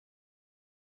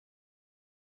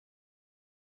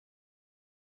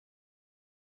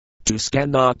To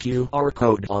scan the QR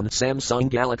code on Samsung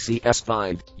Galaxy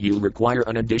S5, you require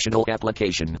an additional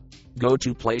application. Go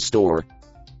to Play Store.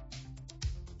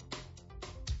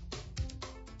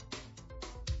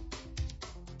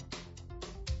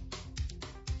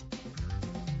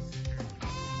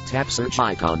 Tap search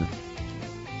icon.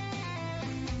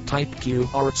 Type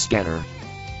QR scanner.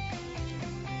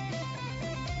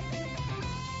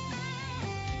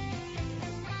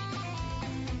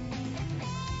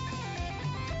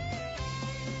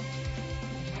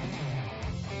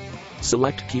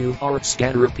 Select QR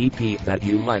scanner app that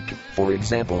you like. For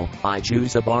example, I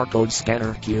choose a barcode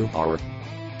scanner QR.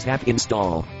 Tap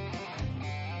install.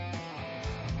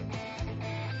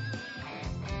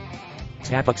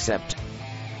 Tap accept.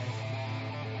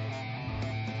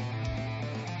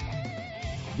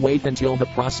 Wait until the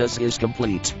process is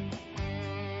complete.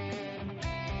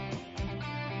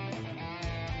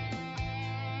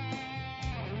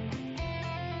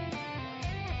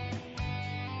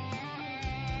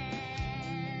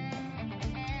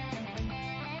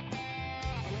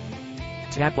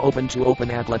 Tap open to open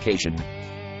application.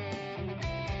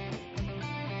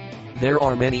 There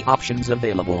are many options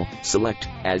available. Select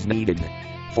as needed.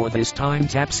 For this time,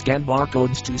 tap scan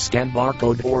barcodes to scan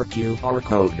barcode or QR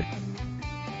code.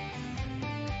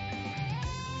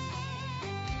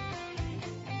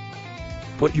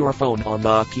 Put your phone on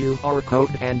the QR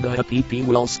code and the app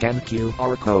will scan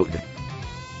QR code.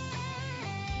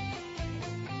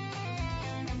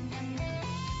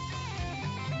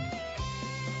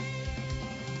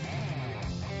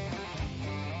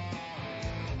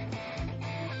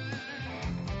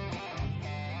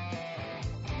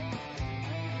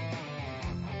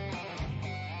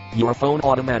 Your phone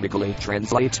automatically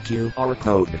translates QR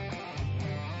code.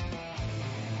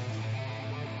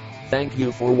 Thank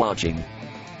you for watching.